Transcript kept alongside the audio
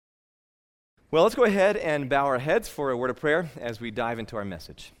Well, let's go ahead and bow our heads for a word of prayer as we dive into our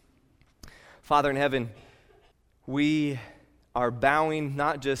message. Father in heaven, we are bowing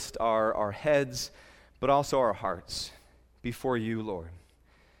not just our heads, but also our hearts before you, Lord.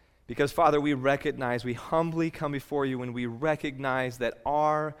 Because, Father, we humbly come before you and we recognize that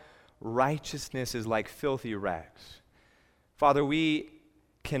our righteousness is like filthy rags. Father, we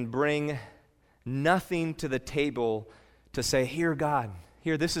can bring nothing to the table to say, here, God,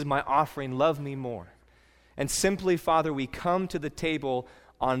 here, this is my offering, love me more. And simply, Father, we come to the table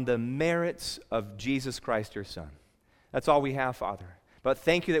on the merits of Jesus Christ, your Son. That's all we have, Father. But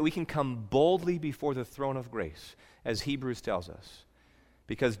thank you that we can come boldly before the throne of grace, as Hebrews tells us,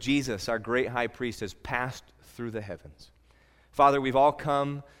 because Jesus, our great high priest, has passed through the heavens. Father, we've all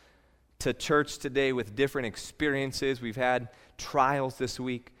come to church today with different experiences. We've had trials this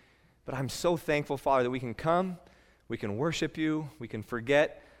week. But I'm so thankful, Father, that we can come, we can worship you, we can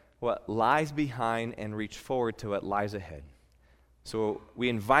forget what lies behind and reach forward to what lies ahead. So we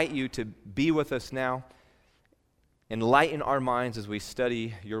invite you to be with us now, enlighten our minds as we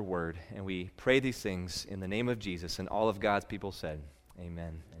study your word, and we pray these things in the name of Jesus, and all of God's people said,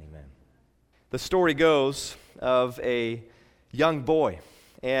 amen and amen. The story goes of a young boy,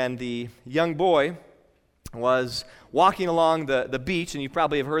 and the young boy was walking along the beach, and you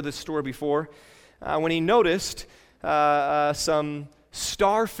probably have heard this story before, when he noticed some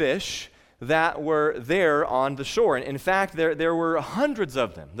starfish that were there on the shore. And in fact, there were hundreds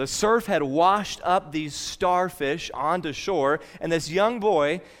of them. The surf had washed up these starfish onto shore, and this young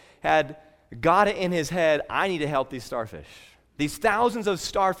boy had got it in his head, I need to help these starfish. These thousands of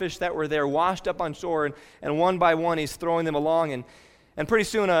starfish that were there washed up on shore, and one by one he's throwing them along, and pretty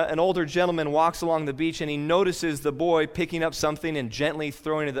soon an older gentleman walks along the beach, and he notices the boy picking up something and gently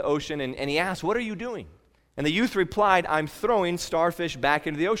throwing it into the ocean, and he asks, what are you doing? And the youth replied, I'm throwing starfish back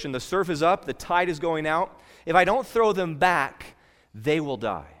into the ocean. The surf is up, the tide is going out. If I don't throw them back, they will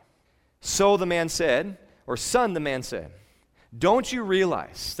die. So the man said, don't you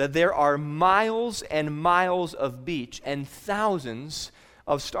realize that there are miles and miles of beach and thousands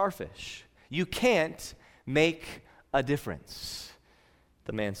of starfish? You can't make a difference,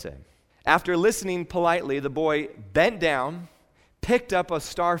 the man said. After listening politely, the boy bent down, picked up a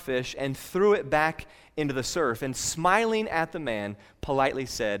starfish, and threw it back into the surf, and smiling at the man, politely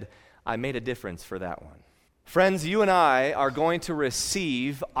said, I made a difference for that one. Friends, you and I are going to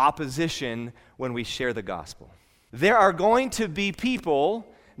receive opposition when we share the gospel. There are going to be people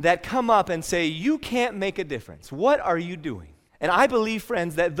that come up and say, you can't make a difference. What are you doing? And I believe,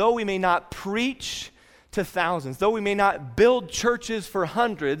 friends, that though we may not preach to thousands, though we may not build churches for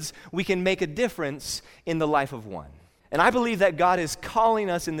hundreds, we can make a difference in the life of one. And I believe that God is calling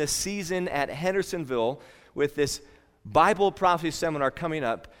us in this season at Hendersonville with this Bible prophecy seminar coming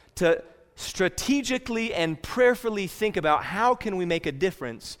up to strategically and prayerfully think about how can we make a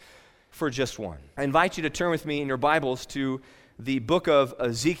difference for just one. I invite you to turn with me in your Bibles to the book of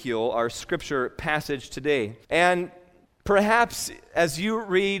Ezekiel, our scripture passage today. And perhaps as you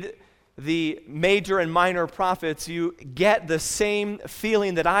read the major and minor prophets, you get the same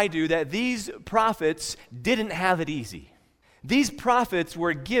feeling that I do, that these prophets didn't have it easy. These prophets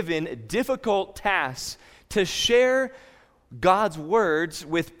were given difficult tasks to share God's words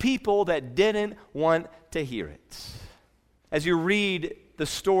with people that didn't want to hear it. As you read the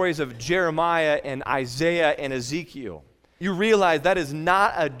stories of Jeremiah and Isaiah and Ezekiel, you realize that is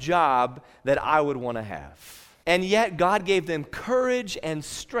not a job that I would want to have. And yet God gave them courage and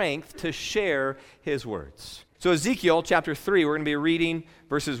strength to share his words. So Ezekiel chapter 3, we're going to be reading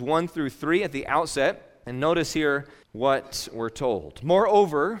verses 1 through 3 at the outset. And notice here what we're told.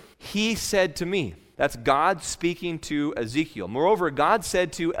 Moreover, he said to me, that's God speaking to Ezekiel. Moreover, God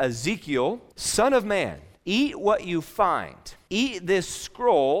said to Ezekiel, Son of man, eat what you find. Eat this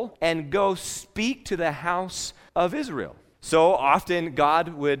scroll and go speak to the house of Israel. So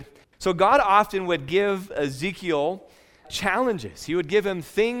God often would give Ezekiel challenges. He would give him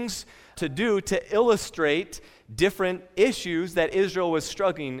things to do to illustrate different issues that Israel was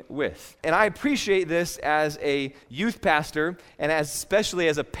struggling with. And I appreciate this as a youth pastor and especially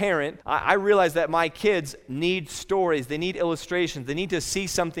as a parent. I realize that my kids need stories. They need illustrations. They need to see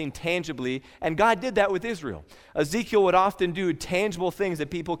something tangibly. And God did that with Israel. Ezekiel would often do tangible things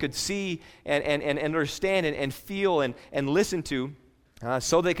that people could see and understand and feel and listen to.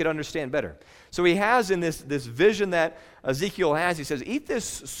 So they could understand better. So he has in this vision that Ezekiel has, he says, eat this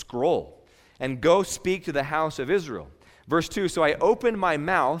scroll and go speak to the house of Israel. Verse 2, so I opened my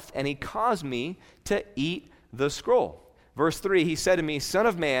mouth and he caused me to eat the scroll. Verse 3, he said to me, Son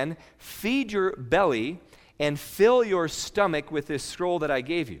of man, feed your belly and fill your stomach with this scroll that I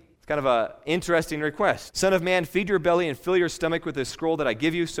gave you. It's kind of an interesting request. Son of man, feed your belly and fill your stomach with this scroll that I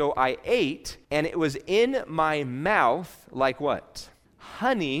give you. So I ate, and it was in my mouth like what?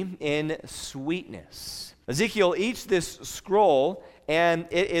 Honey in sweetness. Ezekiel eats this scroll, and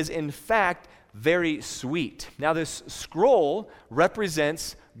it is in fact very sweet. Now, this scroll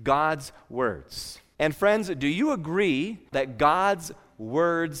represents God's words. And friends, do you agree that God's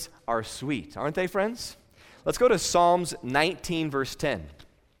words are sweet? Aren't they, friends? Let's go to Psalms 19, verse 10.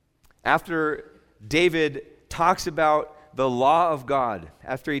 After David talks about the law of God,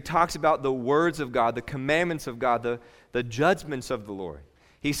 after he talks about the words of God, the commandments of God, the judgments of the Lord,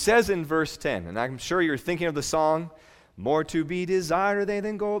 he says in verse 10, and I'm sure you're thinking of the song, more to be desired are they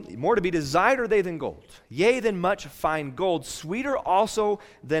than gold, more to be desired are they than gold, yea, than much fine gold, sweeter also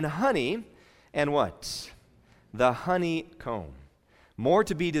than honey, and what? The honeycomb. More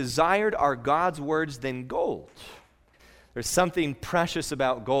to be desired are God's words than gold. There's something precious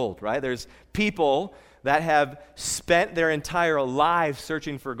about gold, right? There's people that have spent their entire lives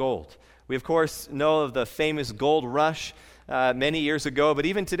searching for gold. We, of course, know of the famous gold rush many years ago, but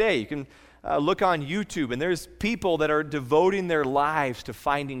even today, you can look on YouTube, and there's people that are devoting their lives to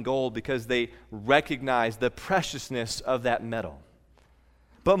finding gold because they recognize the preciousness of that metal.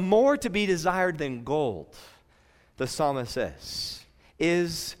 But more to be desired than gold, the psalmist says,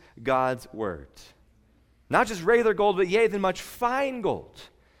 is God's word. Not just regular gold, but yea, than much fine gold.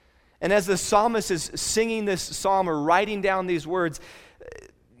 And as the psalmist is singing this psalm or writing down these words,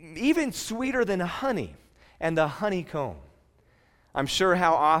 even sweeter than honey and the honeycomb. I'm sure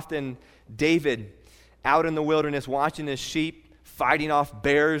how often David, out in the wilderness watching his sheep, fighting off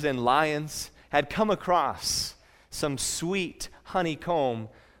bears and lions, had come across some sweet honeycomb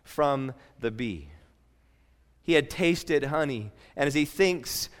from the bee. He had tasted honey, and as he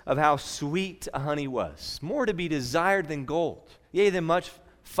thinks of how sweet a honey was, more to be desired than gold, yea, than much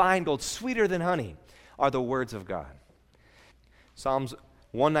fine gold, sweeter than honey, are the words of God. Psalms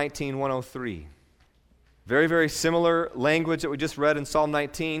 119, 103. Very, very similar language that we just read in Psalm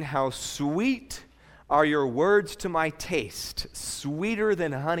 19. How sweet are your words to my taste, sweeter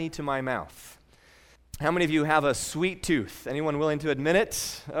than honey to my mouth. How many of you have a sweet tooth? Anyone willing to admit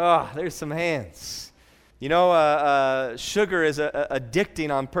it? Oh, there's some hands. You know, sugar is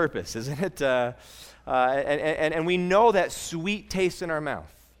addicting on purpose, isn't it? And we know that sweet taste in our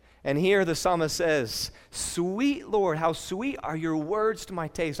mouth. And here the psalmist says, sweet Lord, how sweet are your words to my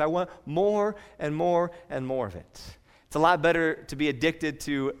taste. I want more and more and more of it. It's a lot better to be addicted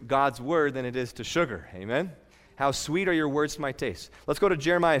to God's word than it is to sugar. Amen? How sweet are your words to my taste. Let's go to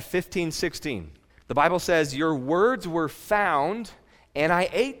Jeremiah 15, 16. The Bible says, your words were found, and I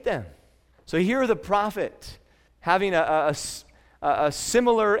ate them. So here the prophet having a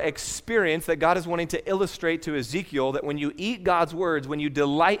similar experience that God is wanting to illustrate to Ezekiel, that when you eat God's words, when you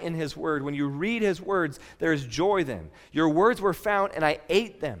delight in his word, when you read his words, there is joy then. Your words were found, and I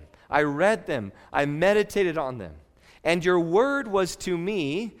ate them. I read them. I meditated on them. And your word was to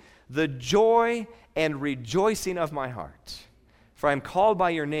me the joy and rejoicing of my heart. For I am called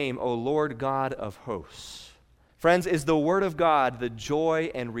by your name, O Lord God of hosts. Friends, is the word of God the joy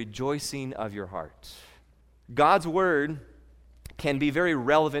and rejoicing of your heart? God's word can be very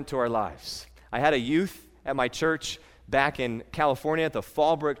relevant to our lives. I had a youth at my church back in California at the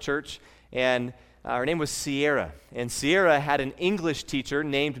Fallbrook Church, and her name was Sierra. And Sierra had an English teacher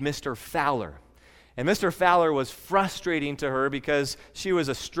named Mr. Fowler. And Mr. Fowler was frustrating to her because she was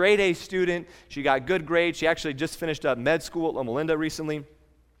a straight-A student. She got good grades. She actually just finished up med school at Loma Linda recently.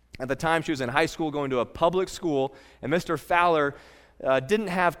 At the time, she was in high school going to a public school, and Mr. Fowler didn't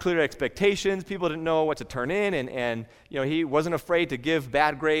have clear expectations. People didn't know what to turn in, and you know, he wasn't afraid to give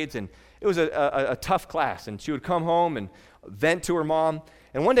bad grades, and it was a tough class. And she would come home and vent to her mom.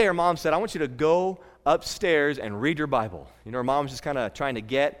 And one day her mom said, I want you to go upstairs and read your Bible. You know, her mom's just kind of trying to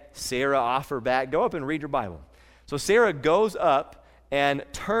get Sarah off her back. Go up and read your Bible. So Sarah goes up and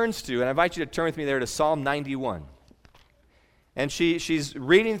turns to, and I invite you to turn with me there to Psalm 91. And she's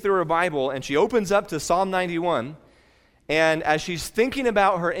reading through her Bible, and she opens up to Psalm 91. And as she's thinking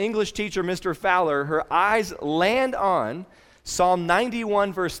about her English teacher, Mr. Fowler, her eyes land on Psalm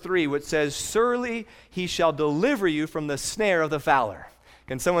 91, verse 3, which says, surely he shall deliver you from the snare of the fowler.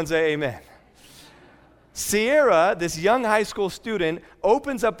 Can someone say amen? Sierra, this young high school student,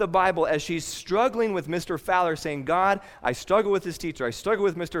 opens up the Bible as she's struggling with Mr. Fowler, saying, God, I struggle with this teacher. I struggle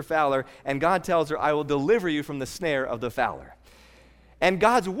with Mr. Fowler. And God tells her, I will deliver you from the snare of the fowler. And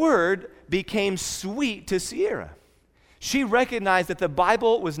God's word became sweet to Sierra. She recognized that the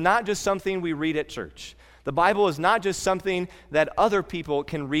Bible was not just something we read at church. The Bible is not just something that other people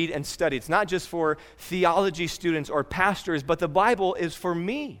can read and study. It's not just for theology students or pastors, but the Bible is for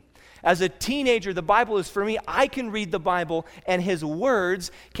me. As a teenager, the Bible is for me. I can read the Bible, and his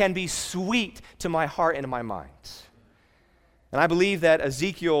words can be sweet to my heart and to my mind. And I believe that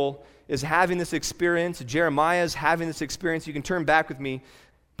Ezekiel is having this experience. Jeremiah is having this experience. You can turn back with me.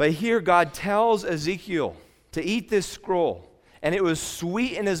 But here God tells Ezekiel to eat this scroll. And it was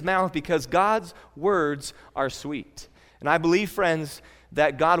sweet in his mouth because God's words are sweet. And I believe, friends,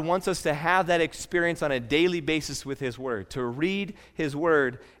 that God wants us to have that experience on a daily basis with his word, to read his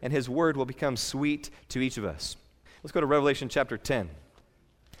word, and his word will become sweet to each of us. Let's go to Revelation chapter 10.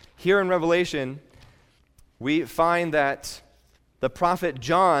 Here in Revelation, we find that the prophet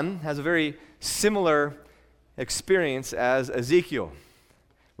John has a very similar experience as Ezekiel.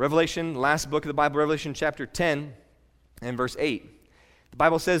 Revelation, last book of the Bible, Revelation chapter 10 and verse 8. The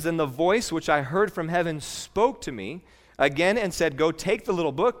Bible says, "Then the voice which I heard from heaven spoke to me again and said, 'Go take the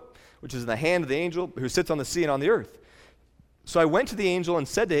little book, which is in the hand of the angel who sits on the sea and on the earth.' So I went to the angel and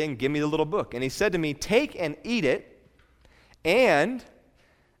said to him, 'Give me the little book.' And he said to me, 'Take and eat it, and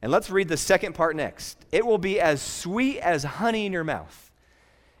let's read the second part next. It will be as sweet as honey in your mouth.'"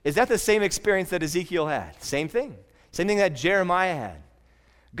 Is that the same experience that Ezekiel had? Same thing. Same thing that Jeremiah had.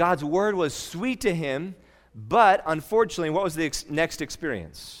 God's word was sweet to him, but unfortunately, what was the next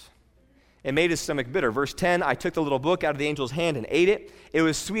experience? It made his stomach bitter. Verse 10, "I took the little book out of the angel's hand and ate it. It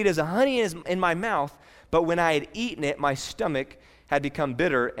was sweet as a honey in my mouth, but when I had eaten it, my stomach had become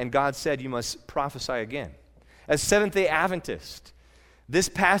bitter, and God said, 'You must prophesy again.'" As Seventh-day Adventist, this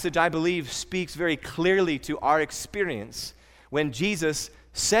passage, I believe, speaks very clearly to our experience when Jesus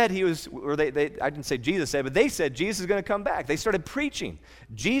said he was, or I didn't say Jesus said, but they said Jesus is going to come back. They started preaching.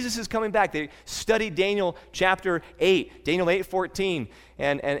 Jesus is coming back. They studied Daniel chapter 8, Daniel 8:14,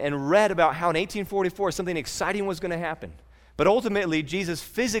 and read about how in 1844 something exciting was going to happen. But ultimately, Jesus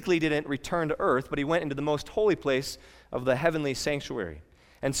physically didn't return to earth, but he went into the most holy place of the heavenly sanctuary.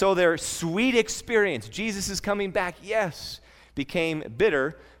 And so their sweet experience, Jesus is coming back, yes, became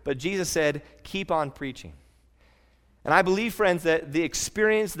bitter, but Jesus said, keep on preaching. And I believe, friends, that the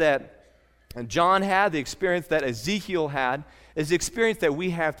experience that John had, the experience that Ezekiel had, is the experience that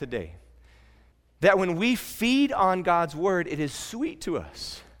we have today. That when we feed on God's word, it is sweet to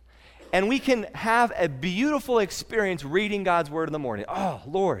us. And we can have a beautiful experience reading God's word in the morning. Oh,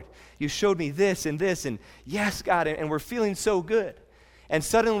 Lord, you showed me this, and yes, God, and we're feeling so good. And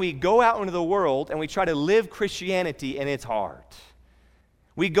suddenly we go out into the world and we try to live Christianity, and it's hard.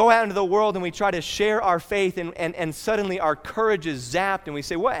 We go out into the world and we try to share our faith, and suddenly our courage is zapped, and we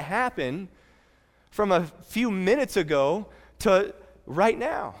say, what happened from a few minutes ago to right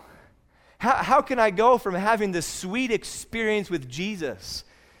now? How can I go from having this sweet experience with Jesus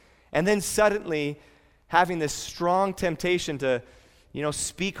and then suddenly having this strong temptation to,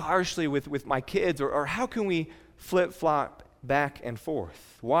 speak harshly with my kids? Or how can we flip-flop back and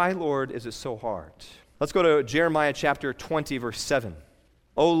forth? Why, Lord, is it so hard? Let's go to Jeremiah chapter 20, verse 7.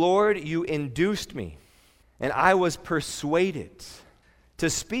 "O Lord, you induced me, and I was persuaded to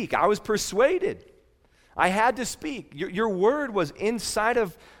speak." I was persuaded. I had to speak. Your word was inside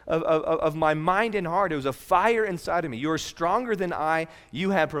of my mind and heart. It was a fire inside of me. You are stronger than I.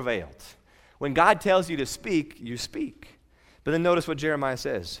 You have prevailed. When God tells you to speak, you speak. But then notice what Jeremiah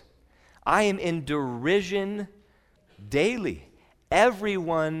says. "I am in derision daily.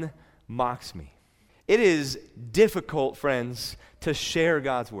 Everyone mocks me." It is difficult, friends, to share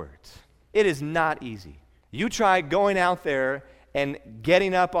God's words. It is not easy. You try going out there and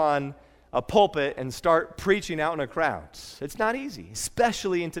getting up on a pulpit and start preaching out in a crowd. It's not easy,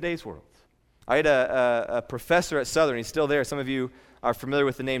 especially in today's world. I had a professor at Southern. He's still there. Some of you are familiar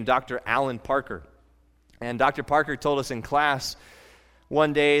with the name Dr. Alan Parker. And Dr. Parker told us in class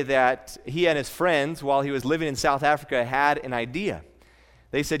one day that he and his friends, while he was living in South Africa, had an idea.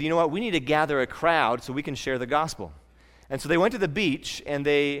 They said, you know what, we need to gather a crowd so we can share the gospel. And so they went to the beach, and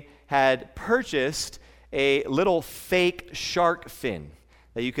they had purchased a little fake shark fin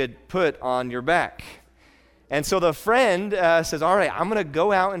that you could put on your back. And so the friend says, all right, I'm going to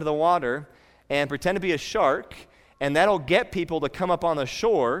go out into the water and pretend to be a shark, and that'll get people to come up on the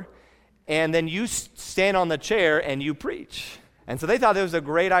shore, and then you stand on the chair and you preach. And so they thought it was a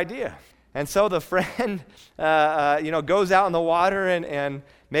great idea. And so the friend, goes out in the water, and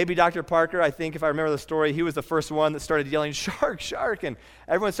maybe Dr. Parker, I think if I remember the story, he was the first one that started yelling, "Shark, shark," and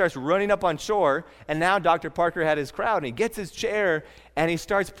everyone starts running up on shore, and now Dr. Parker had his crowd, and he gets his chair, and he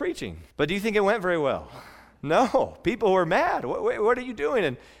starts preaching. But do you think it went very well? No. People were mad. What are you doing?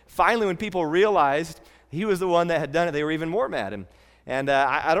 And finally, when people realized he was the one that had done it, they were even more mad. And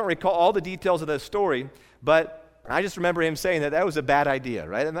I don't recall all the details of the story, but I just remember him saying that was a bad idea,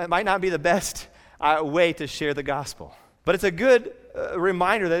 right? And that might not be the best way to share the gospel. But it's a good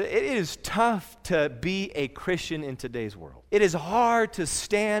reminder that it is tough to be a Christian in today's world. It is hard to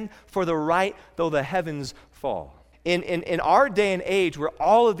stand for the right though the heavens fall. In our day and age where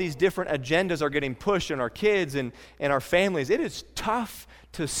all of these different agendas are getting pushed on our kids and our families, it is tough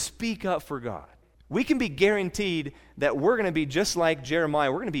to speak up for God. We can be guaranteed that we're going to be just like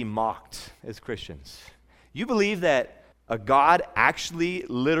Jeremiah. We're going to be mocked as Christians. You believe that a God actually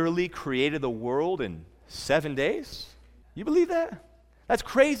literally created the world in 7 days? You believe that? That's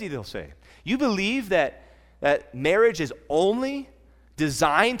crazy, they'll say. You believe that marriage is only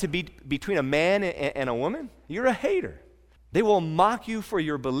designed to be between a man and a woman? You're a hater. They will mock you for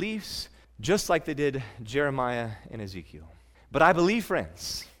your beliefs just like they did Jeremiah and Ezekiel. But I believe,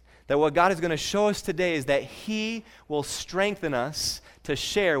 friends, that what God is going to show us today is that He will strengthen us to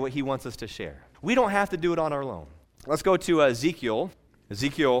share what He wants us to share. We don't have to do it on our own. Let's go to Ezekiel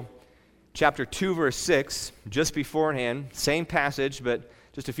chapter 2, verse 6, just beforehand, same passage, but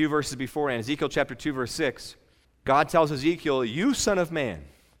just a few verses beforehand. Ezekiel chapter 2, verse 6. God tells Ezekiel, "You son of man,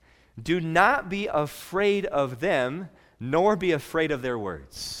 do not be afraid of them, nor be afraid of their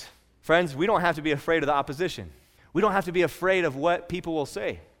words." Friends, we don't have to be afraid of the opposition. We don't have to be afraid of what people will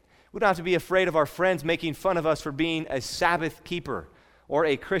say. We don't have to be afraid of our friends making fun of us for being a Sabbath keeper or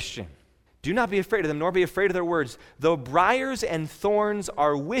a Christian. Do not be afraid of them, nor be afraid of their words. Though briars and thorns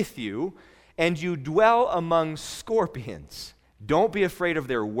are with you, and you dwell among scorpions, don't be afraid of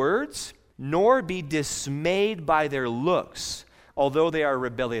their words, nor be dismayed by their looks, although they are a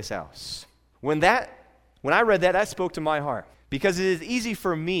rebellious house. When I read that spoke to my heart, because it is easy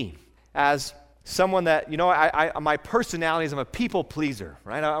for me as someone that, my personality is I'm a people pleaser,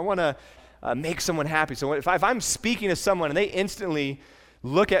 right? I want to make someone happy. So if I'm speaking to someone and they instantly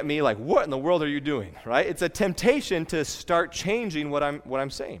look at me like, what in the world are you doing, right? It's a temptation to start changing what I'm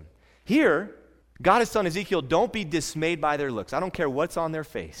saying. Here, God is telling Ezekiel, don't be dismayed by their looks. I don't care what's on their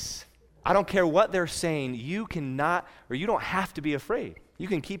face. I don't care what they're saying. You cannot, or you don't have to be afraid. You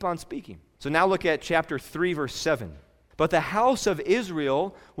can keep on speaking. So now look at chapter 3, verse 7. "But the house of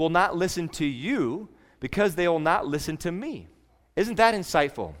Israel will not listen to you because they will not listen to me." Isn't that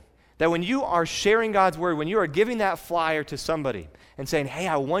insightful? That when you are sharing God's word, when you are giving that flyer to somebody and saying, hey,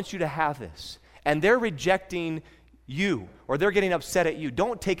 I want you to have this, and they're rejecting you or they're getting upset at you,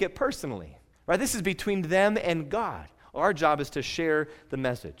 don't take it personally. Right? This is between them and God. Our job is to share the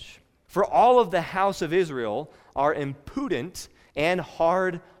message. "For all of the house of Israel are impudent and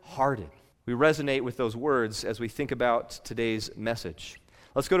hard-hearted." We resonate with those words as we think about today's message.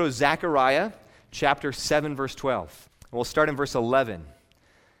 Let's go to Zechariah chapter 7, verse 12. And we'll start in verse 11.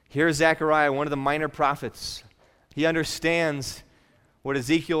 Here's Zechariah, one of the minor prophets. He understands what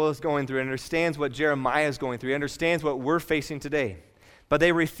Ezekiel is going through. He understands what Jeremiah is going through. He understands what we're facing today. "But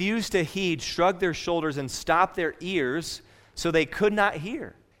they refused to heed, shrugged their shoulders, and stopped their ears, so they could not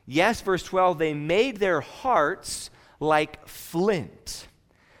hear. Yes," verse 12, "they made their hearts like flint,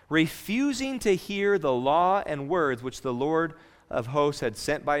 refusing to hear the law and words which the Lord of hosts had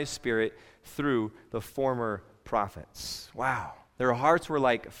sent by His Spirit through the former prophets." Wow. Their hearts were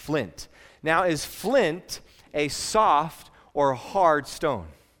like flint. Now, is flint a soft or hard stone?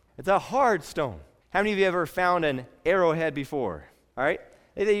 It's a hard stone. How many of you ever found an arrowhead before? All right?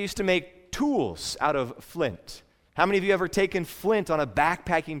 They used to make tools out of flint. How many of you ever taken flint on a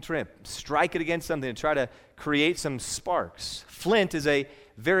backpacking trip, strike it against something and try to create some sparks? Flint is a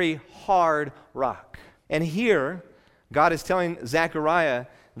very hard rock. And here, God is telling Zechariah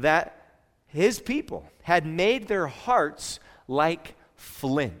that his people had made their hearts like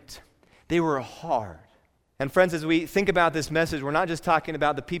flint. They were hard. And friends, as we think about this message, we're not just talking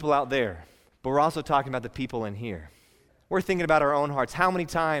about the people out there, but we're also talking about the people in here. We're thinking about our own hearts. How many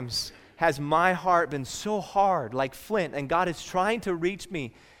times has my heart been so hard, like flint, and God is trying to reach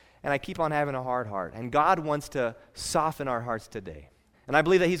me, and I keep on having a hard heart? And God wants to soften our hearts today. And I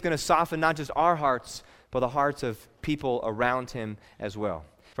believe that He's going to soften not just our hearts, but the hearts of people around Him as well.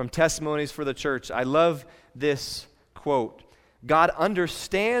 From Testimonies for the Church, I love this quote: "God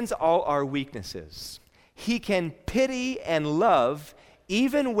understands all our weaknesses. He can pity and love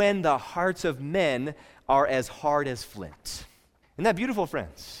even when the hearts of men are as hard as flint." Isn't that beautiful,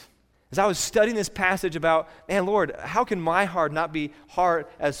 friends? As I was studying this passage about, man, Lord, how can my heart not be hard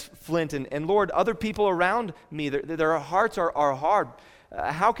as flint? And Lord, other people around me, their hearts are hard.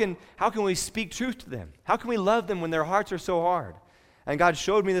 How can we speak truth to them? How can we love them when their hearts are so hard? And God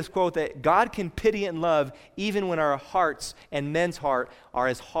showed me this quote that God can pity and love even when our hearts and men's heart are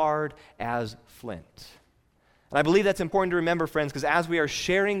as hard as flint. And I believe that's important to remember, friends, because as we are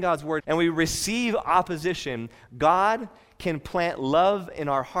sharing God's word and we receive opposition, God can plant love in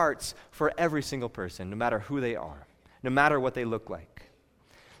our hearts for every single person, no matter who they are. no matter what they look like.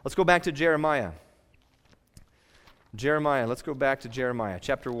 Let's go back to Jeremiah. Let's go back to Jeremiah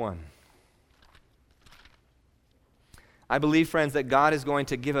chapter 1. I believe, friends, that God is going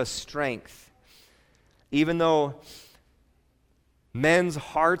to give us strength. Even though men's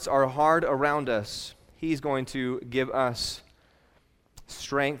hearts are hard around us, He's going to give us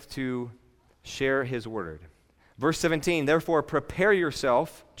strength to share His word. Verse 17, therefore prepare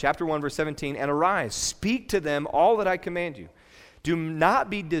yourself, chapter 1, verse 17, and arise, speak to them all that I command you. Do not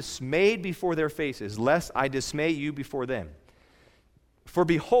be dismayed before their faces, lest I dismay you before them. For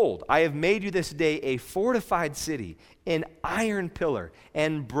behold, I have made you this day a fortified city, an iron pillar,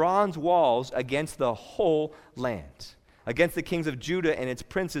 and bronze walls against the whole land, against the kings of Judah and its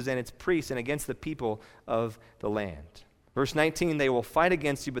princes and its priests, and against the people of the land. Verse 19, they will fight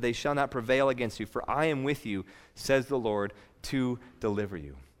against you, but they shall not prevail against you, for I am with you, says the Lord, to deliver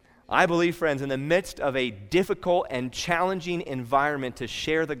you. I believe, friends, in the midst of a difficult and challenging environment to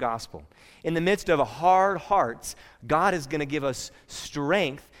share the gospel, in the midst of hard hearts, God is going to give us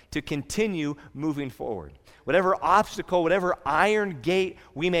strength to continue moving forward. Whatever obstacle, whatever iron gate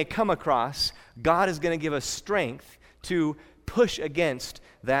we may come across, God is going to give us strength to push against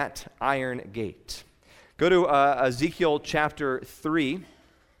that iron gate. Go to Ezekiel chapter 3,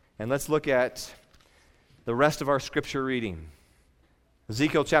 and let's look at the rest of our scripture reading.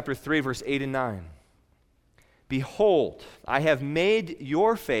 Ezekiel chapter 3, verse 8 and 9. Behold, I have made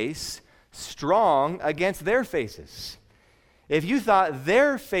your face strong against their faces. If you thought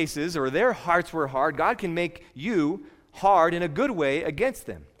their faces or their hearts were hard, God can make you hard in a good way against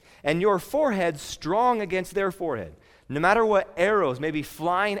them. And your forehead strong against their forehead. No matter what arrows may be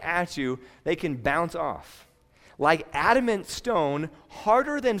flying at you, they can bounce off. Like adamant stone,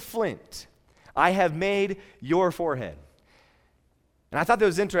 harder than flint, I have made your forehead. And I thought that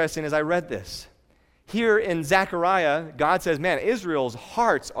was interesting as I read this. Here in Zechariah, God says, man, Israel's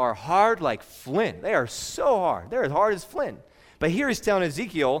hearts are hard like flint. They are so hard. They're as hard as flint. But here he's telling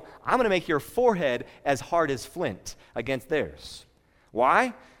Ezekiel, I'm going to make your forehead as hard as flint against theirs.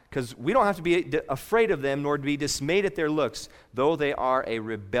 Why? Because we don't have to be afraid of them nor to be dismayed at their looks, though they are a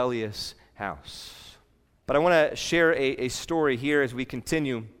rebellious house. But I want to share a story here as we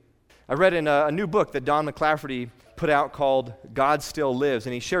continue. I read in a new book that Don McClafferty put out called God Still Lives,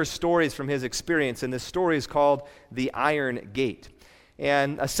 and he shares stories from his experience, and this story is called The Iron Gate.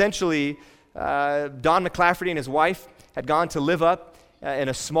 And essentially, Don McClafferty and his wife had gone to live up in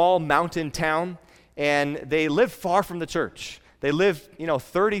a small mountain town, and they lived far from the church. They lived,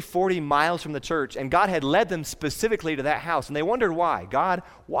 30, 40 miles from the church, and God had led them specifically to that house, and they wondered why. God,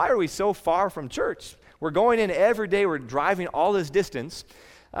 why are we so far from church? We're going in every day, we're driving all this distance.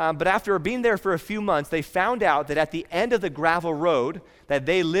 But after being there for a few months, they found out that at the end of the gravel road that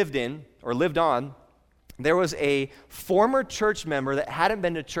they lived on, there was a former church member that hadn't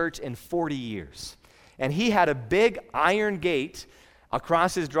been to church in 40 years. And he had a big iron gate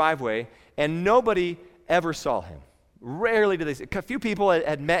across his driveway, and nobody ever saw him. Rarely did they see. A few people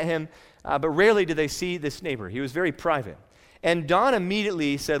had met him, but rarely did they see this neighbor. He was very private. And Don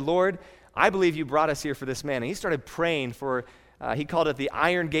immediately said, Lord, I believe you brought us here for this man. And he started praying for he called it the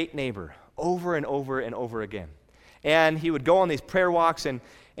Iron Gate neighbor, over and over and over again. And he would go on these prayer walks, and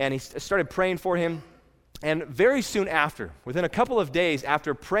he started praying for him. And very soon after, within a couple of days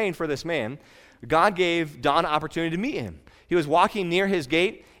after praying for this man, God gave Don an opportunity to meet him. He was walking near his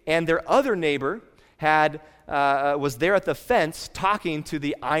gate, and their other neighbor was there at the fence talking to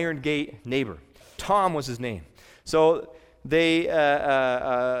the Iron Gate neighbor. Tom was his name. So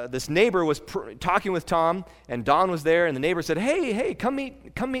this neighbor was talking with Tom, and Don was there, and the neighbor said, hey, come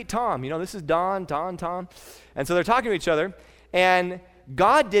meet Tom. This is Tom. And so they're talking to each other, and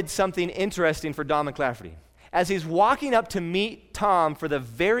God did something interesting for Don McClafferty. As he's walking up to meet Tom for the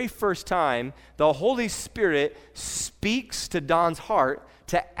very first time, the Holy Spirit speaks to Don's heart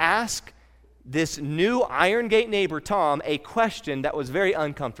to ask this new Iron Gate neighbor, Tom, a question that was very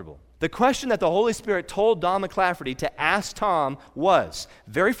uncomfortable. The question that the Holy Spirit told Don McClafferty to ask Tom was,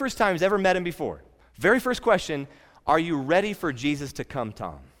 very first time he's ever met him before, very first question, are you ready for Jesus to come,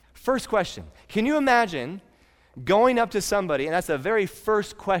 Tom? First question. Can you imagine going up to somebody, and that's the very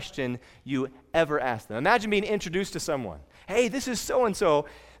first question you ever ask them. Imagine being introduced to someone. Hey, this is so-and-so.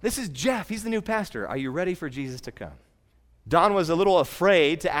 This is Jeff. He's the new pastor. Are you ready for Jesus to come? Don was a little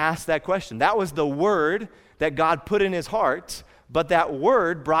afraid to ask that question. That was the word that God put in his heart, but that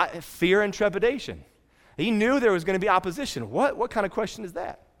word brought fear and trepidation. He knew there was going to be opposition. What kind of question is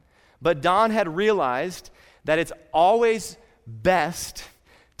that? But Don had realized that it's always best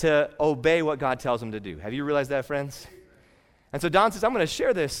to obey what God tells him to do. Have you realized that, friends? And so Don says, I'm going to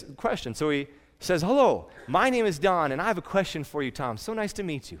share this question. So he says, hello, my name is Don, and I have a question for you, Tom. So nice to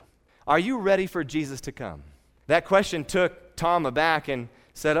meet you. Are you ready for Jesus to come? That question took Tom aback and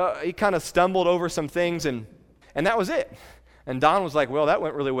said, he kind of stumbled over some things, and that was it. And Don was like, well, that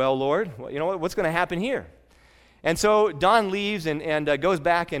went really well, Lord. Well, you know what's going to happen here? And so Don leaves and goes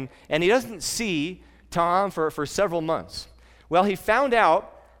back, and he doesn't see Tom for several months. Well, he found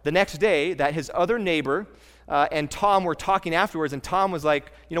out the next day that his other neighbor and Tom were talking afterwards, and Tom was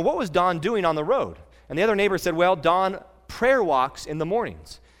like, what was Don doing on the road? And the other neighbor said, well, Don prayer walks in the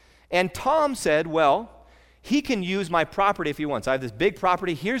mornings. And Tom said, well, he can use my property if he wants. I have this big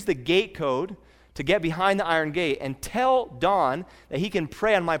property. Here's the gate code to get behind the iron gate, and tell Don that he can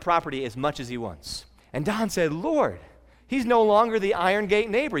pray on my property as much as he wants. And Don said, Lord, he's no longer the iron gate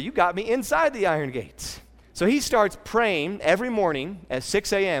neighbor. You got me inside the iron gate. So he starts praying every morning at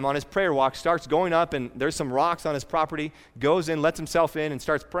 6 a.m. on his prayer walk, starts going up, and there's some rocks on his property, goes in, lets himself in, and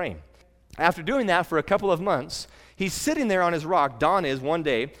starts praying. After doing that for a couple of months, he's sitting there on his rock, Don is, one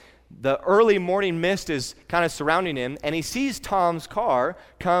day. The early morning mist is kind of surrounding him, and he sees Tom's car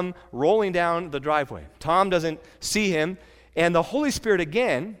come rolling down the driveway. Tom doesn't see him, and the Holy Spirit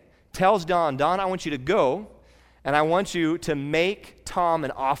again tells Don, I want you to go, and I want you to make Tom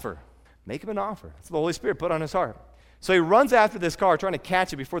an offer. Make him an offer. That's what the Holy Spirit put on his heart. So he runs after this car, trying to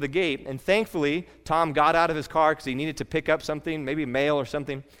catch it before the gate, and thankfully, Tom got out of his car because he needed to pick up something, maybe mail or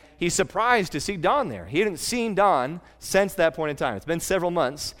something. He's surprised to see Don there. He hadn't seen Don since that point in time. It's been several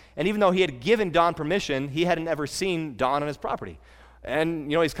months, and even though he had given Don permission, he hadn't ever seen Don on his property.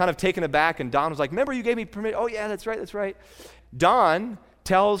 And, he's kind of taken aback, and Don was like, remember you gave me permission? Oh, yeah, that's right. Don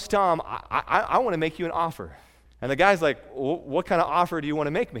tells Tom, I want to make you an offer. And the guy's like, what kind of offer do you want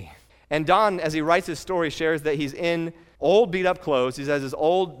to make me? And Don, as he writes his story, shares that he's in old beat-up clothes. He has his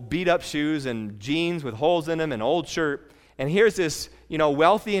old beat-up shoes and jeans with holes in them and old shirt. And here's this,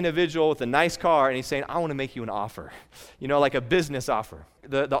 wealthy individual with a nice car, and he's saying, I want to make you an offer, like a business offer.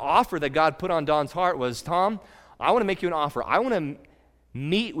 The offer that God put on Don's heart was, Tom, I want to make you an offer. I want to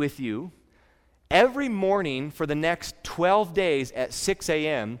meet with you every morning for the next 12 days at 6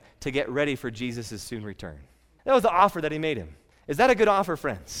 a.m. to get ready for Jesus' soon return. That was the offer that he made him. Is that a good offer,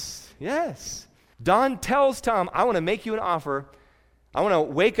 friends? Yes. Don tells Tom, I want to make you an offer. I want to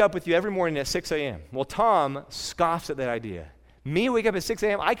wake up with you every morning at 6 a.m. Well, Tom scoffs at that idea. Me wake up at 6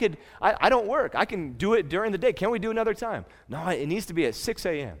 a.m.? I don't work. I can do it during the day. Can't we do another time? No, it needs to be at 6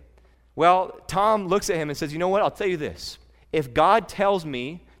 a.m. Well, Tom looks at him and says, you know what? I'll tell you this. If God tells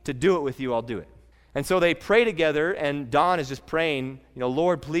me to do it with you, I'll do it. And so they pray together, and Don is just praying,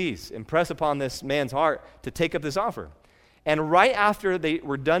 Lord, please impress upon this man's heart to take up this offer. And right after they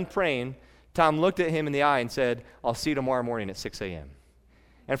were done praying, Tom looked at him in the eye and said, I'll see you tomorrow morning at 6 a.m.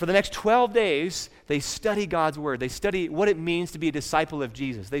 And for the next 12 days, they study God's word. They study what it means to be a disciple of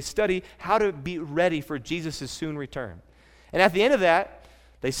Jesus. They study how to be ready for Jesus' soon return. And at the end of that,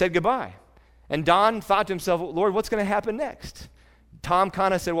 they said goodbye. And Don thought to himself, Lord, what's going to happen next? Tom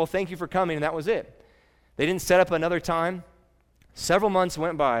kind of said, well, thank you for coming, and that was it. They didn't set up another time. Several months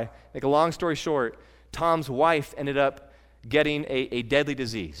went by. Make a long story short, Tom's wife ended up getting a deadly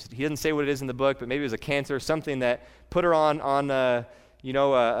disease. He didn't say what it is in the book, but maybe it was a cancer, something that put her on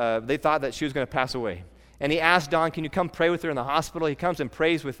they thought that she was going to pass away. And he asked Don, can you come pray with her in the hospital? He comes and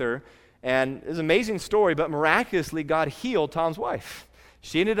prays with her. And it's an amazing story, but miraculously, God healed Tom's wife.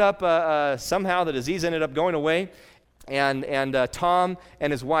 She ended up, somehow the disease ended up going away, and Tom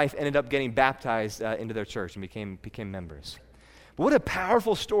and his wife ended up getting baptized into their church and became members. But what a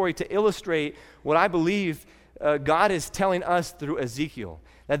powerful story to illustrate what I believe God is telling us through Ezekiel.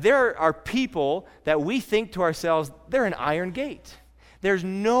 That there are people that we think to ourselves, they're an iron gate. There's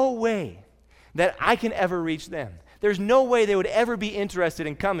no way that I can ever reach them. There's no way they would ever be interested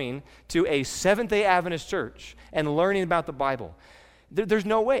in coming to a Seventh-day Adventist church and learning about the Bible. There's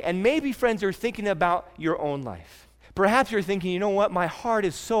no way. And maybe, friends, you're thinking about your own life. Perhaps you're thinking, you know what? My heart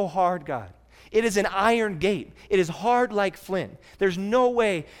is so hard, God. It is an iron gate. It is hard like flint. There's no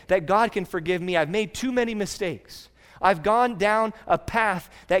way that God can forgive me. I've made too many mistakes. I've gone down a path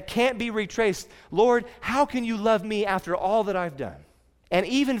that can't be retraced. Lord, how can you love me after all that I've done? And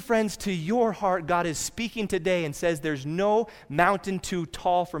even, friends, to your heart, God is speaking today and says, there's no mountain too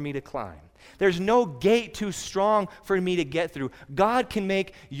tall for me to climb. There's no gate too strong for me to get through. God can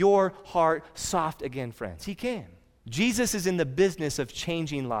make your heart soft again, friends. He can. Jesus is in the business of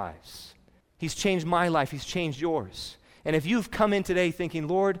changing lives. He's changed my life. He's changed yours. And if you've come in today thinking,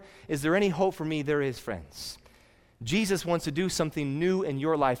 Lord, is there any hope for me? There is, friends. Jesus wants to do something new in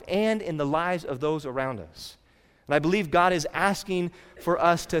your life and in the lives of those around us. And I believe God is asking for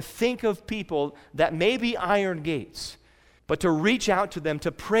us to think of people that may be iron gates, but to reach out to them,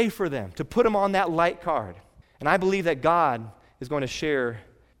 to pray for them, to put them on that light card. And I believe that God is going to share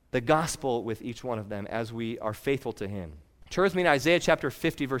the gospel with each one of them as we are faithful to him. Turn with me to Isaiah chapter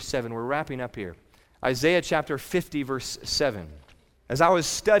 50, verse 7. We're wrapping up here. Isaiah chapter 50, verse 7. As I was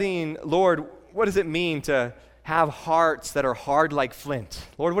studying, Lord, what does it mean to have hearts that are hard like flint?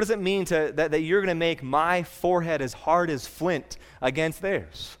 Lord, what does it mean that you're going to make my forehead as hard as flint against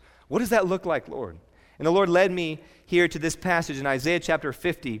theirs? What does that look like, Lord? And the Lord led me here to this passage in Isaiah chapter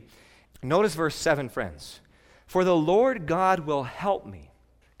 50. Notice verse 7, friends. For the Lord God will help me.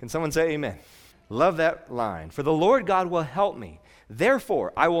 Can someone say amen? Love that line. For the Lord God will help me.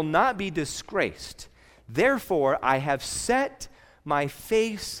 Therefore, I will not be disgraced. Therefore, I have set my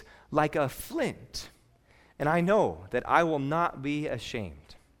face like a flint, and I know that I will not be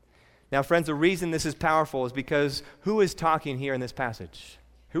ashamed. Now, friends, the reason this is powerful is because who is talking here in this passage?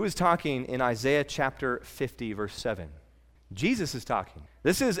 Who is talking in Isaiah chapter 50, verse 7? Jesus is talking.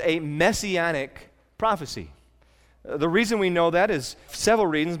 This is a messianic prophecy. The reason we know that is several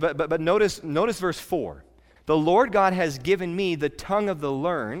reasons, but notice verse 4. The Lord God has given me the tongue of the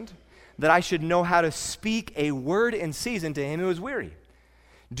learned, that I should know how to speak a word in season to him who is weary.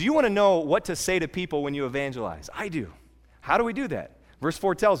 Do you want to know what to say to people when you evangelize? I do. How do we do that? Verse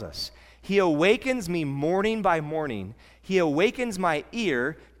 4 tells us, He awakens me morning by morning. He awakens my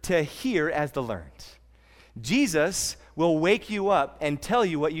ear to hear as the learned. Jesus will wake you up and tell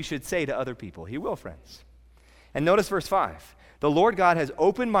you what you should say to other people. He will, friends. And notice verse 5. The Lord God has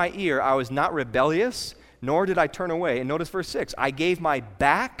opened my ear. I was not rebellious, nor did I turn away. And notice verse 6. I gave my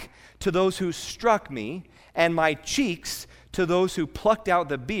back to those who struck me, and my cheeks to those who plucked out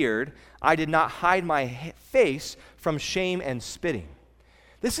the beard. I did not hide my face from shame and spitting.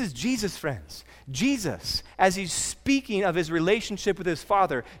 This is Jesus, friends. Jesus, as he's speaking of his relationship with his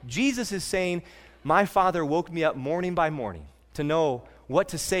Father, Jesus is saying, my Father woke me up morning by morning to know what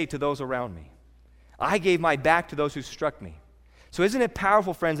to say to those around me. I gave my back to those who struck me. So isn't it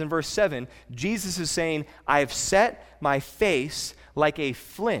powerful, friends, in verse 7, Jesus is saying, I have set my face like a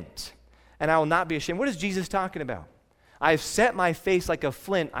flint, and I will not be ashamed. What is Jesus talking about? I have set my face like a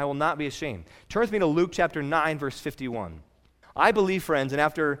flint, I will not be ashamed. Turn with me to Luke chapter 9, verse 51. I believe, friends, and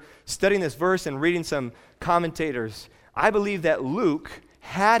after studying this verse and reading some commentators, I believe that Luke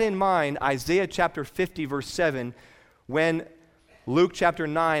had in mind Isaiah chapter 50, verse 7, when Luke chapter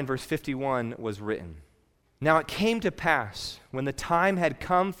 9, verse 51 was written. Now it came to pass, when the time had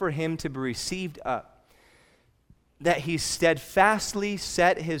come for him to be received up, that he steadfastly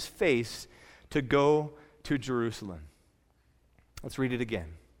set his face to go to Jerusalem. Let's read it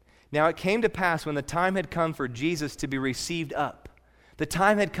again. Now it came to pass when the time had come for Jesus to be received up. The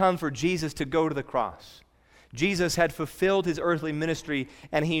time had come for Jesus to go to the cross. Jesus had fulfilled his earthly ministry,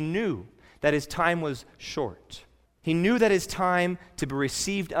 and he knew that his time was short. He knew that his time to be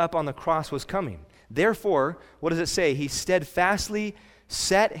received up on the cross was coming. Therefore, what does it say? He steadfastly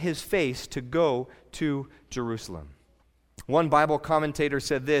set his face to go to Jerusalem. One Bible commentator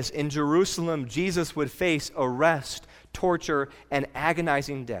said this, in Jerusalem, Jesus would face arrest, torture, and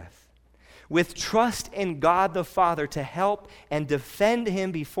agonizing death. With trust in God the Father to help and defend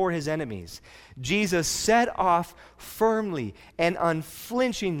him before his enemies, Jesus set off firmly and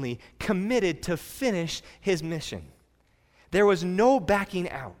unflinchingly committed to finish his mission. There was no backing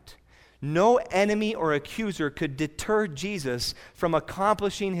out. No enemy or accuser could deter Jesus from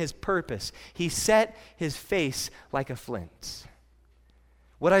accomplishing his purpose. He set his face like a flint.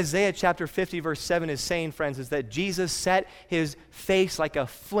 What Isaiah chapter 50 verse 7 is saying, friends, is that Jesus set his face like a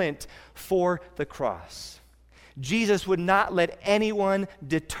flint for the cross. Jesus would not let anyone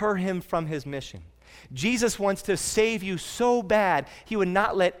deter him from his mission. Jesus wants to save you so bad, he would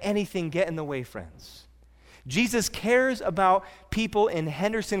not let anything get in the way, friends. Jesus cares about people in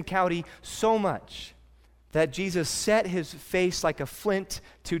Henderson County so much that Jesus set his face like a flint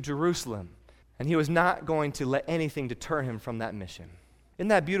to Jerusalem, and he was not going to let anything deter him from that mission. Isn't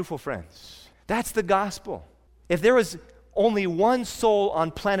that beautiful, friends? That's the gospel. If there was only one soul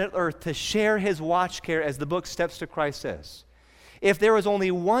on planet Earth to share his watch care, as the book Steps to Christ says, if there was only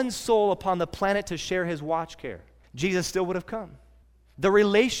one soul upon the planet to share his watch care, Jesus still would have come. The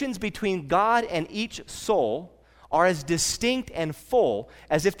relations between God and each soul are as distinct and full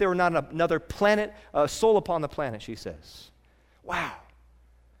as if there were not another planet, soul upon the planet, she says. Wow.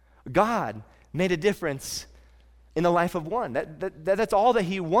 God made a difference in the life of one. That's all that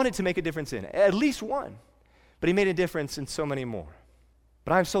he wanted to make a difference in, at least one. But he made a difference in so many more.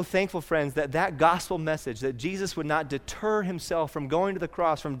 But I'm so thankful, friends, that gospel message, that Jesus would not deter himself from going to the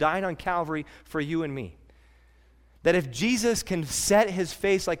cross, from dying on Calvary for you and me, That if Jesus can set his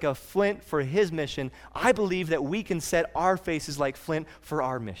face like a flint for his mission, I believe that we can set our faces like flint for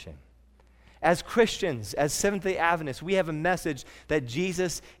our mission. As Christians, as Seventh-day Adventists, we have a message that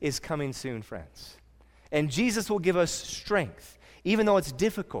Jesus is coming soon, friends. And Jesus will give us strength, even though it's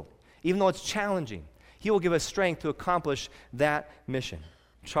difficult, even though it's challenging. He will give us strength to accomplish that mission.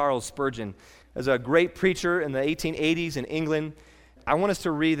 Charles Spurgeon is a great preacher in the 1880s in England. I want us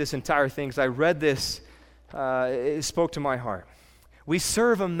to read this entire thing because I read this, it spoke to my heart. We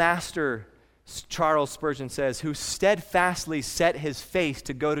serve a master, Charles Spurgeon says, who steadfastly set his face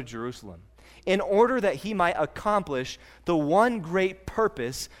to go to Jerusalem, in order that he might accomplish the one great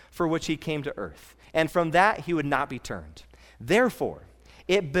purpose for which he came to earth. And from that he would not be turned. Therefore,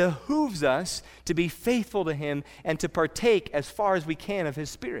 it behooves us to be faithful to him and to partake as far as we can of his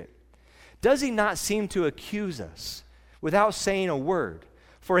Spirit. Does he not seem to accuse us without saying a word?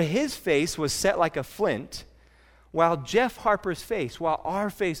 For his face was set like a flint, while Jeff Harper's face, while our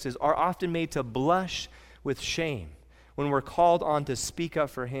faces are often made to blush with shame when we're called on to speak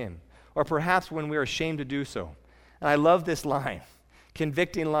up for him, or perhaps when we're ashamed to do so. And I love this line,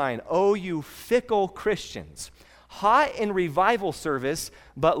 convicting line. Oh, you fickle Christians, hot in revival service,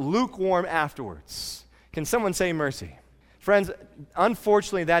 but lukewarm afterwards. Can someone say mercy? Friends,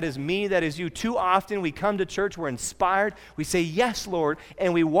 unfortunately, that is me, that is you. Too often we come to church, we're inspired, we say, yes, Lord,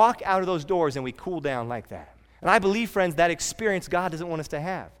 and we walk out of those doors and we cool down like that. And I believe, friends, that experience God doesn't want us to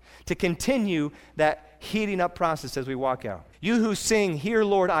have, to continue that heating up process as we walk out. You who sing, "Here,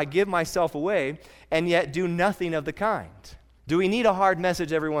 Lord, I give myself away," and yet do nothing of the kind. Do we need a hard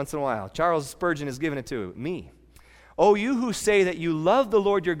message every once in a while? Charles Spurgeon has given it to me. Oh, you who say that you love the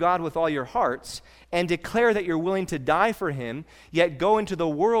Lord your God with all your hearts and declare that you're willing to die for him, yet go into the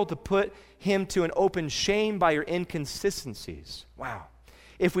world to put him to an open shame by your inconsistencies. Wow.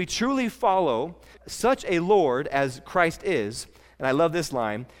 If we truly follow such a Lord as Christ is, and I love this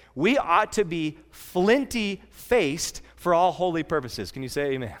line, we ought to be flinty-faced for all holy purposes. Can you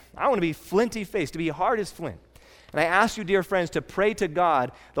say amen? I want to be flinty-faced, to be hard as flint. And I ask you, dear friends, to pray to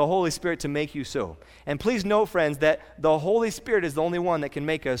God, the Holy Spirit, to make you so. And please note, friends, that the Holy Spirit is the only one that can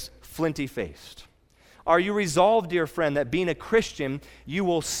make us flinty-faced. Are you resolved, dear friend, that being a Christian, you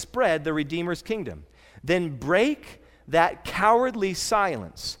will spread the Redeemer's kingdom? Then break that cowardly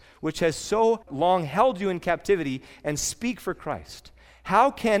silence which has so long held you in captivity and speak for Christ.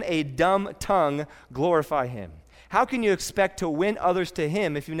 How can a dumb tongue glorify him? How can you expect to win others to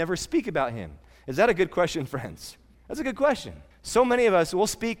him if you never speak about him? Is that a good question, friends? That's a good question. So many of us will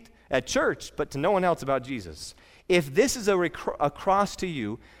speak at church, but to no one else about Jesus. If this is a cross to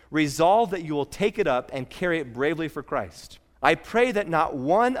you, resolve that you will take it up and carry it bravely for Christ. I pray that not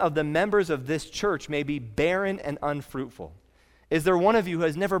one of the members of this church may be barren and unfruitful. Is there one of you who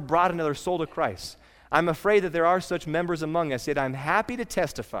has never brought another soul to Christ? I'm afraid that there are such members among us, yet I'm happy to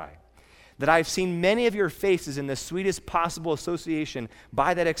testify that I've seen many of your faces in the sweetest possible association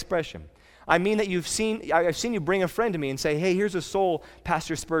by that expression. I mean that I've seen you bring a friend to me and say, hey, here's a soul,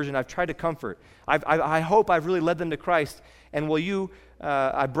 Pastor Spurgeon, I've tried to comfort. I hope I've really led them to Christ, and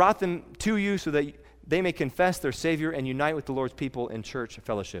I brought them to you so that they may confess their Savior and unite with the Lord's people in church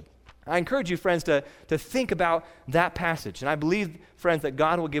fellowship. I encourage you, friends, to think about that passage, and I believe, friends, that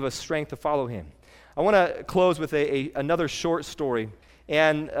God will give us strength to follow him. I want to close with another short story,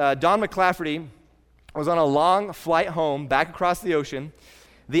 and Don McClafferty was on a long flight home back across the ocean.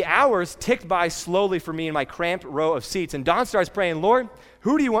 The hours ticked by slowly for me in my cramped row of seats, and Don starts praying, Lord,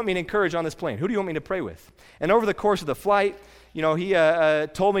 who do you want me to encourage on this plane? Who do you want me to pray with? And over the course of the flight, he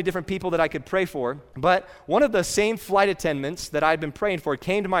told me different people that I could pray for, but one of the same flight attendants that I'd been praying for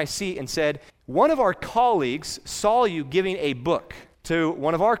came to my seat and said, one of our colleagues saw you giving a book to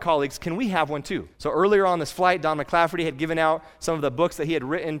one of our colleagues. Can we have one too? So earlier on this flight, Don McClafferty had given out some of the books that he had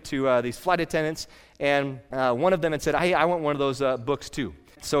written to these flight attendants, and one of them had said, hey, I want one of those books too.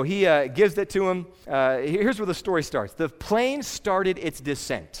 So he gives it to him. Here's where the story starts. The plane started its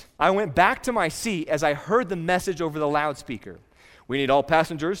descent. I went back to my seat as I heard the message over the loudspeaker. We need all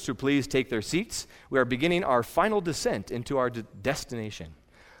passengers to please take their seats. We are beginning our final descent into our destination.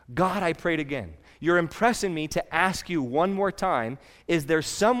 God, I prayed again. You're impressing me to ask you one more time, is there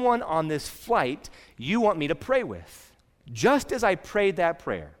someone on this flight you want me to pray with? Just as I prayed that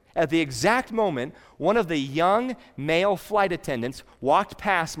prayer, at the exact moment, one of the young male flight attendants walked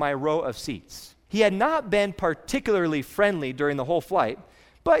past my row of seats. He had not been particularly friendly during the whole flight,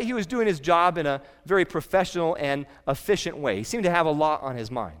 but he was doing his job in a very professional and efficient way. He seemed to have a lot on his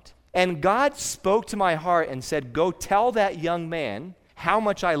mind. And God spoke to my heart and said, go tell that young man how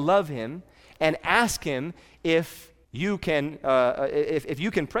much I love him and ask him if you can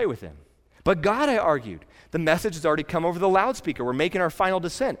pray with him. But God, I argued, the message has already come over the loudspeaker. We're making our final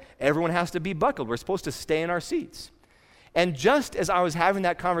descent. Everyone has to be buckled. We're supposed to stay in our seats. And just as I was having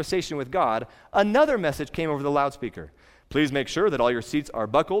that conversation with God, another message came over the loudspeaker. Please make sure that all your seats are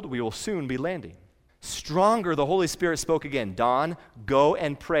buckled. We will soon be landing. Stronger, the Holy Spirit spoke again. Don, go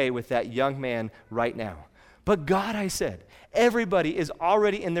and pray with that young man right now. But God, I said, everybody is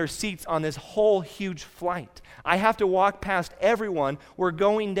already in their seats on this whole huge flight. I have to walk past everyone. We're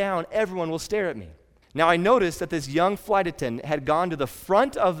going down. Everyone will stare at me. Now, I noticed that this young flight attendant had gone to the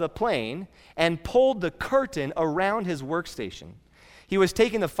front of the plane and pulled the curtain around his workstation. He was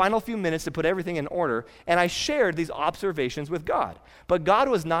taking the final few minutes to put everything in order, and I shared these observations with God. But God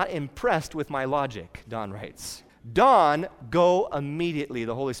was not impressed with my logic, Don writes. Don, go immediately,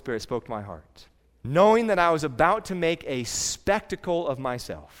 the Holy Spirit spoke to my heart. Knowing that I was about to make a spectacle of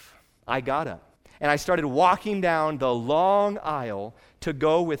myself, I got up, and I started walking down the long aisle to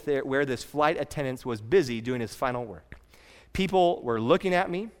go where this flight attendant was busy doing his final work. People were looking at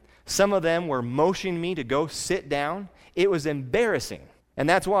me. Some of them were motioning me to go sit down. It was embarrassing, and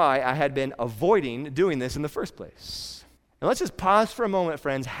that's why I had been avoiding doing this in the first place. And let's just pause for a moment,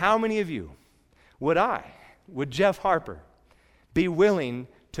 friends. How many of you would Jeff Harper, be willing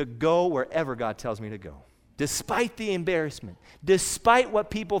to go wherever God tells me to go? Despite the embarrassment, despite what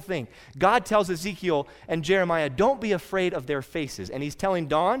people think. God tells Ezekiel and Jeremiah, don't be afraid of their faces. And he's telling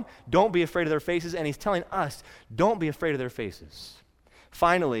Don, don't be afraid of their faces. And he's telling us, don't be afraid of their faces.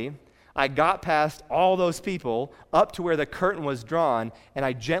 Finally, I got past all those people up to where the curtain was drawn, and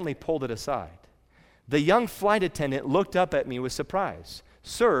I gently pulled it aside. The young flight attendant looked up at me with surprise.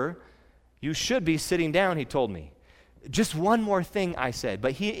 Sir, you should be sitting down, he told me. Just one more thing, I said,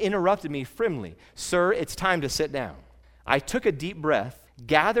 but he interrupted me firmly. Sir, it's time to sit down. I took a deep breath,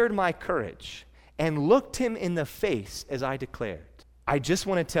 gathered my courage, and looked him in the face as I declared, I just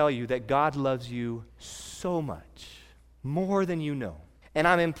want to tell you that God loves you so much, more than you know. And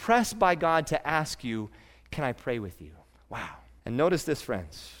I'm impressed by God to ask you, can I pray with you? Wow. And notice this,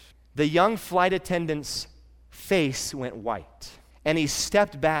 friends. The young flight attendant's face went white, and he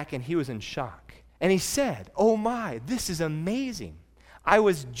stepped back, and he was in shock. And he said, oh my, this is amazing. I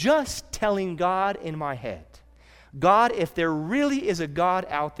was just telling God in my head, God, if there really is a God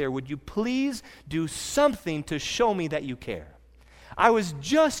out there, would you please do something to show me that you care? I was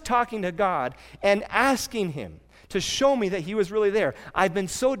just talking to God and asking him to show me that he was really there. I've been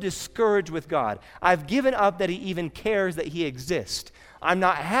so discouraged with God. I've given up that he even cares that he exists. I'm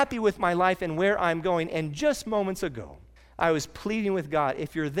not happy with my life and where I'm going. And just moments ago, I was pleading with God,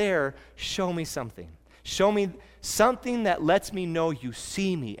 if you're there, show me something. Show me something that lets me know you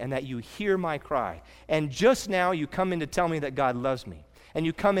see me and that you hear my cry. And just now you come in to tell me that God loves me. And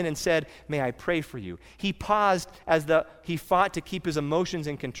you come in and said, may I pray for you? He paused as he fought to keep his emotions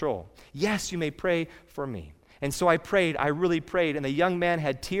in control. Yes, you may pray for me. And so I prayed, I really prayed, and the young man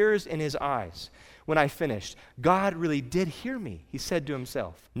had tears in his eyes when I finished. God really did hear me, he said to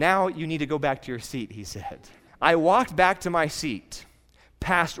himself. Now you need to go back to your seat, he said. I walked back to my seat,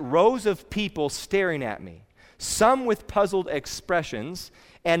 past rows of people staring at me, some with puzzled expressions,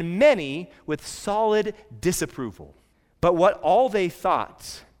 and many with solid disapproval. But what all they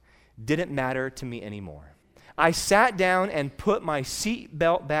thought didn't matter to me anymore. I sat down and put my seat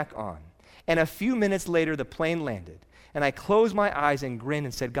belt back on, and a few minutes later the plane landed, and I closed my eyes and grinned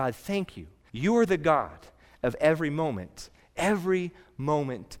and said, God, thank you. You are the God of every moment. Every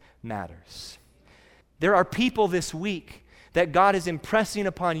moment matters. There are people this week that God is impressing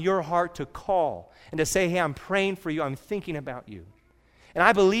upon your heart to call and to say, hey, I'm praying for you. I'm thinking about you. And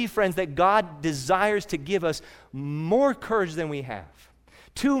I believe, friends, that God desires to give us more courage than we have.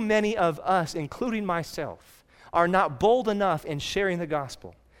 Too many of us, including myself, are not bold enough in sharing the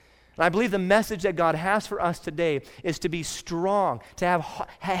gospel. And I believe the message that God has for us today is to be strong, to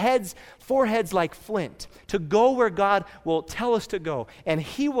have foreheads like Flint, to go where God will tell us to go, and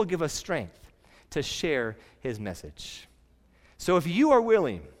he will give us strength to share his message. So if you are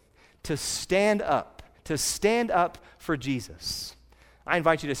willing to stand up for Jesus, I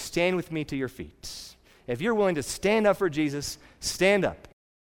invite you to stand with me to your feet. If you're willing to stand up for Jesus, stand up.